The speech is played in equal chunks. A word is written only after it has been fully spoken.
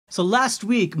So last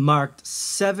week marked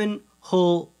 7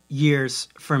 whole years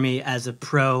for me as a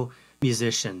pro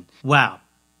musician. Wow.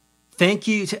 Thank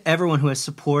you to everyone who has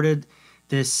supported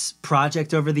this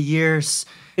project over the years.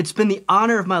 It's been the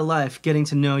honor of my life getting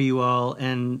to know you all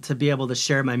and to be able to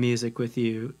share my music with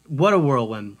you. What a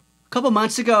whirlwind. A couple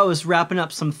months ago, I was wrapping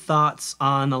up some thoughts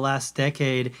on the last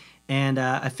decade, and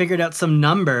I figured out some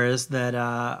numbers that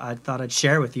I thought I'd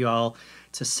share with you all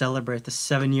to celebrate the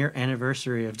 7-year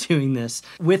anniversary of doing this.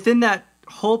 Within that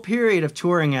whole period of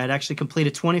touring, I'd actually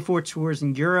completed 24 tours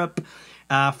in Europe,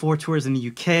 4 tours in the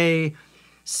UK,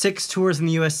 6 tours in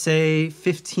the USA,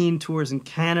 15 tours in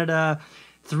Canada,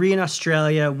 3 in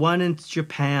Australia, 1 in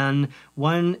Japan,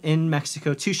 1 in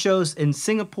Mexico, 2 shows in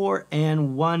Singapore,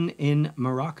 and 1 in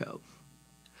Morocco.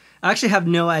 I actually have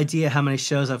no idea how many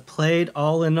shows I've played.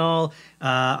 All in all,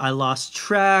 I lost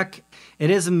track.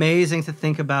 It is amazing to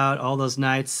think about all those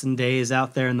nights and days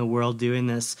out there in the world doing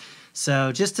this.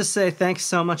 So just to say thanks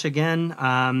so much again.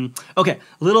 Okay,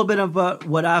 a little bit about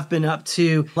what I've been up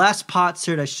to. Last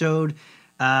podcert I showed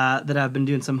that I've been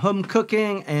doing some home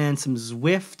cooking and some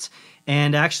Zwift.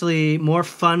 And actually, more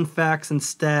fun facts and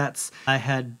stats. I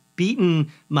had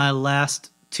beaten my last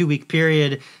 2-week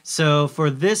period. So for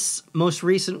this most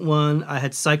recent one, I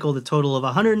had cycled a total of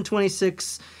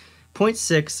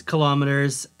 126.6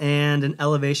 kilometers and an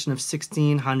elevation of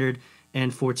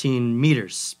 1,614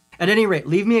 meters. At any rate,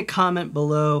 leave me a comment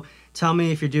below. Tell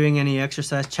me if you're doing any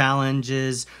exercise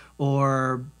challenges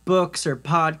or books or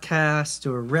podcasts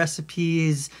or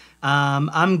recipes.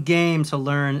 I'm game to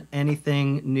learn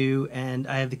anything new, and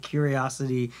I have the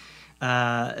curiosity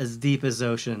as deep as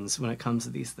oceans when it comes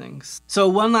to these things. So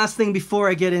one last thing before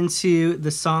I get into the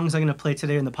songs I'm going to play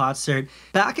today in the podcert.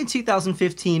 Back in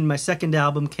 2015, my second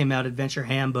album came out, Adventure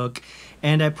Handbook,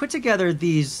 and I put together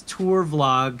these tour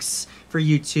vlogs for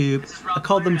YouTube. I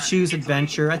called them Choose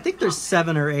Adventure. I think there's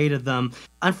 7 or 8 of them.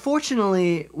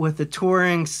 Unfortunately, with the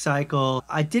touring cycle,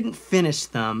 I didn't finish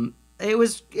them. It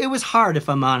was hard, if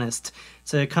I'm honest,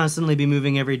 to constantly be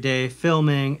moving every day,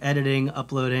 filming, editing,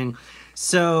 uploading.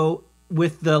 So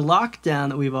with the lockdown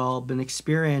that we've all been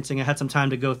experiencing, I had some time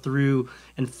to go through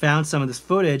and found some of this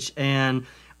footage. And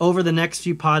over the next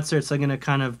few podcerts, I'm going to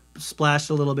kind of splash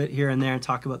a little bit here and there and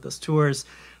talk about those tours.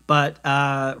 But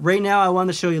right now, I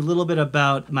wanted to show you a little bit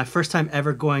about my first time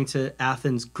ever going to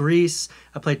Athens, Greece.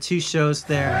 I played 2 shows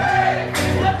there. Hey,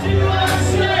 what do I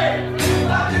say?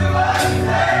 What do I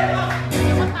say?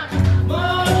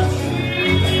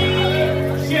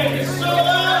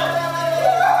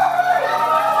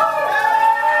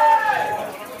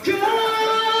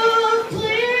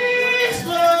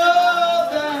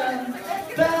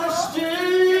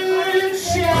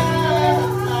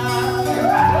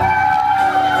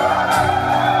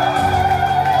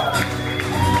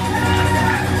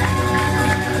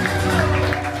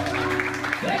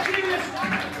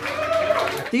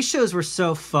 These shows were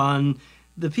so fun.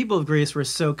 The people of Greece were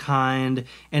so kind,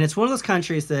 and it's one of those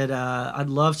countries that I'd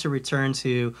love to return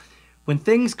to when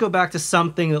things go back to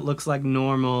something that looks like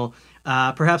normal.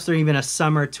 Perhaps there's even a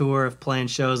summer tour of playing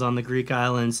shows on the Greek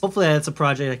islands. Hopefully that's a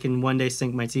project I can one day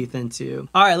sink my teeth into.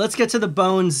 All right, let's get to the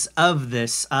bones of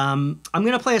this. I'm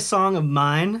going to play a song of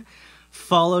mine,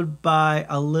 followed by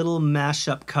a little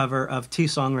mashup cover of 2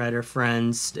 songwriter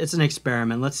friends. It's an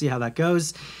experiment. Let's see how that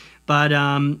goes. But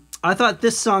I thought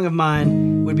this song of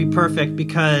mine would be perfect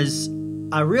because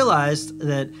I realized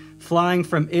that flying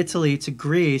from Italy to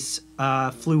Greece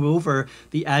flew over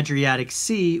the Adriatic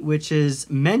Sea, which is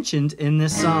mentioned in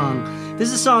this song. This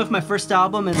is a song from my first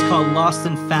album. It's called Lost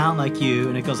and Found Like You,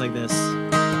 and it goes like this.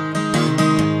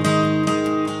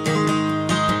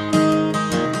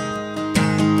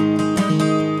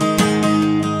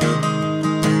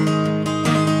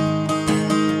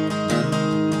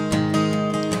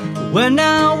 When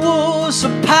I was a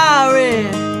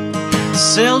pirate,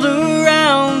 sailed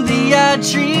around the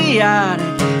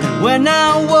Adriatic. And when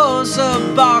I was a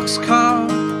boxcar,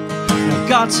 I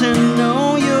got to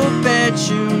know your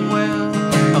bedroom well.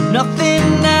 I'm nothing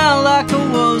now like I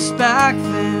was back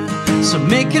then, so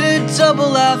make it a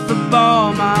double at the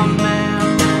bar, my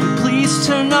man. Please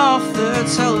turn off the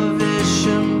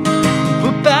television,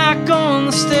 put back on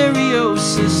the stereo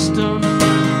system.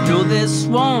 You're this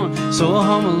one, so I'll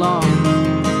hum along.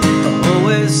 I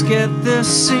always get the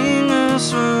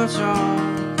singer's words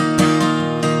wrong.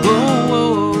 Whoa,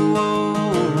 whoa,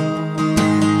 whoa.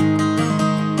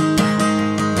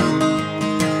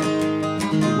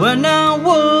 When I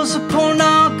was a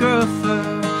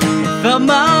pornographer, it felt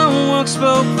my work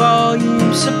spoke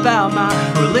volumes about my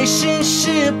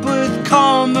relationship with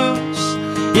commerce.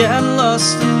 Yeah, and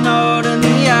lust and art and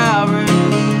the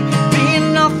irony,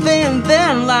 being nothing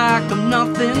then like I'm not.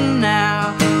 something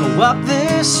now. Wipe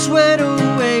this sweat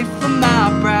away from my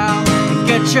brow and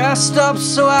get dressed up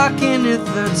so I can hit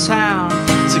the town.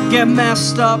 To get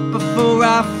messed up before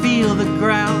I feel the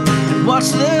ground and watch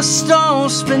the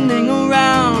stones spinning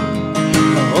around.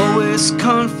 I always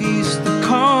confuse the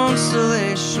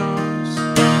constellations,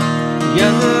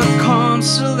 yeah, the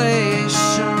constellations.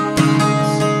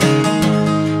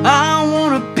 I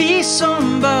wanna be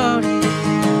somebody,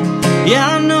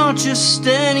 yeah, not just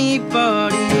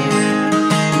anybody.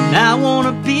 And I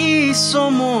wanna be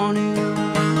someone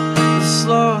who's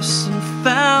lost and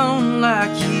found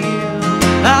like you.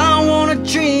 I wanna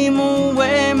dream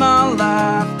away my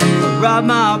life, ride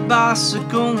my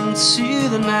bicycle into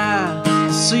the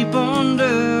night, sleep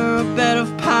under a bed of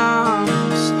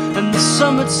palms in the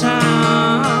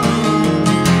summertime.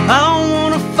 I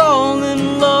wanna fall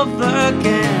in love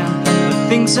again. The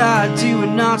things I do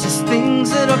are not just things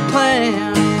that I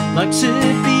plan, like to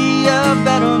be a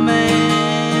better man.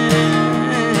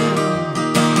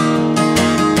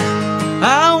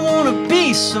 I wanna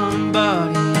be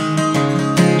somebody,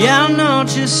 yeah, not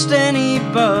just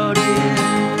anybody.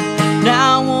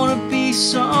 Now I wanna be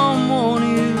someone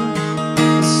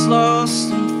who's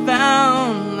lost and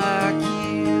found like you.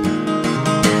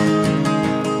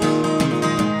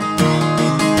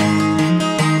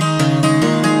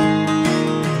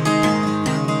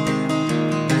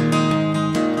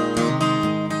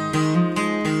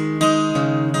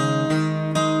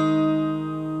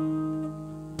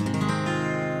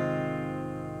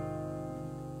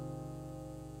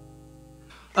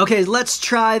 Okay, let's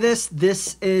try this.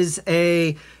 This is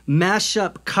a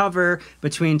mashup cover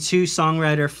between two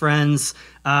songwriter friends.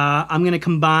 I'm going to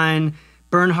combine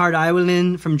Bernhard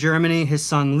Awolin from Germany, his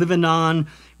song Livin,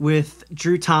 with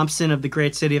Drew Thomson of the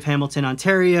great city of Hamilton,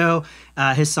 Ontario,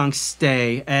 his song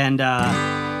Stay. And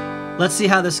let's see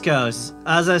how this goes.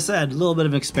 As I said, a little bit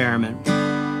of an experiment.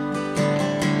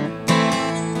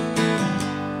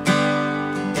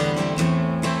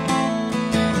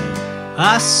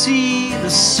 I see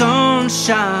the sun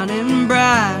shining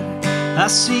bright, I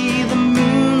see the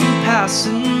moon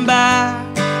passing by,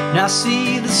 and I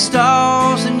see the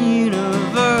stars in the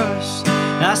universe,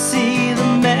 and I see the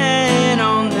men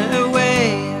on their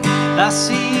way, I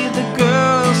see the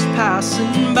girls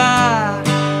passing by,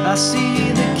 I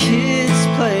see the kids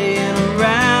playing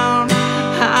around.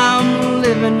 I'm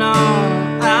living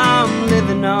on, I'm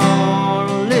living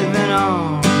on, living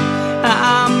on,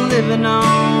 I'm living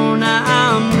on,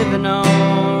 I'm living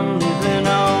on, living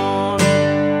on.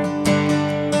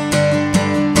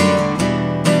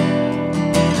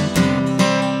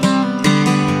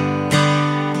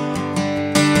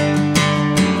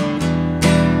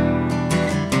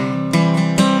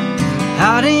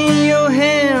 Out in your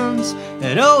hands,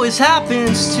 it always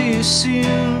happens too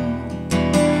soon.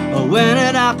 Or when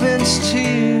it happens to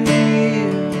you,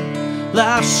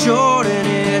 life's short and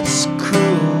it's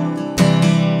cruel.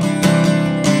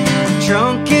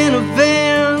 Drunk in a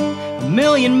van, a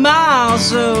million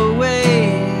miles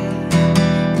away,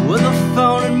 with a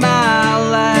phone in my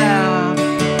lap,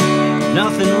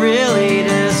 nothing really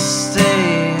to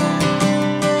say.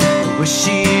 I wish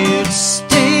you'd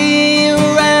stay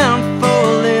around for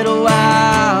a little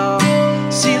while,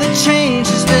 see the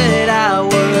changes that I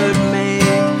would make.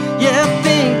 Yeah,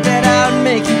 think that I'd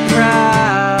make you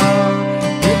proud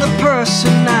with the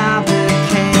person I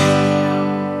became.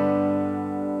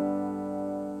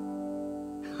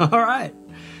 All right.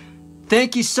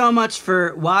 Thank you so much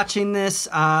for watching this.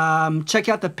 Check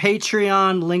out the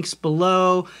Patreon, links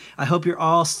below. I hope you're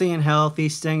all staying healthy,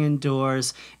 staying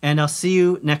indoors, and I'll see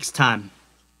you next time.